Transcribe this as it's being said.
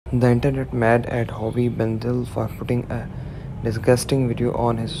The internet mad at Howie mandel for putting a disgusting video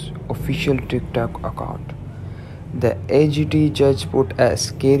on his official TikTok account. The AGT judge put a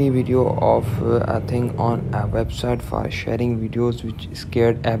scary video of a thing on a website for sharing videos which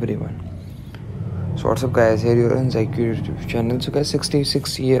scared everyone. So what's up guys, here your IQ YouTube channel. So guys,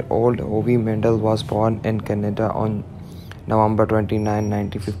 66-year-old Howie Mandel was born in Canada on November 29,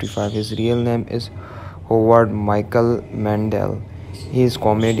 1955. His real name is Howard Michael Mandel. He is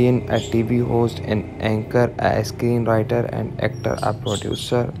comedian, a TV host, an anchor, a screenwriter and actor, a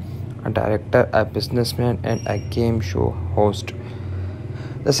producer, a director, a businessman and a game show host.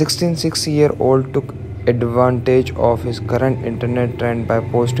 The 66-year-old took advantage of his current internet trend by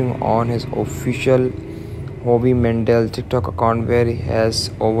posting on his official Howie Mandel TikTok account, where he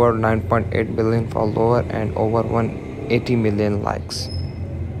has over 9.8 billion followers and over 180 million likes.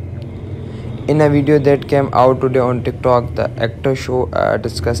 In a video that came out today on TikTok, the actor showed a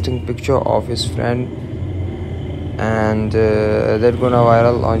disgusting picture of his friend, and that gonna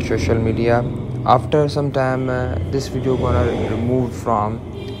viral on social media. After some time, this video gonna removed from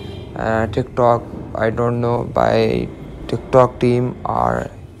TikTok. I don't know by TikTok team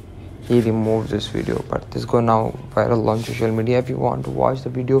or he removed this video, but this go now viral on social media. If you want to watch the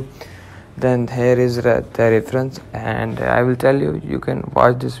video, then here is the reference, and I will tell you, you can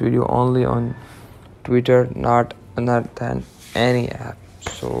watch this video only on Twitter, not than any app.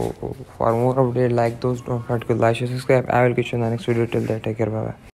 So for more update like those, don't forget to like, share, subscribe. I will catch you in the next video. Till then, take care, bye bye.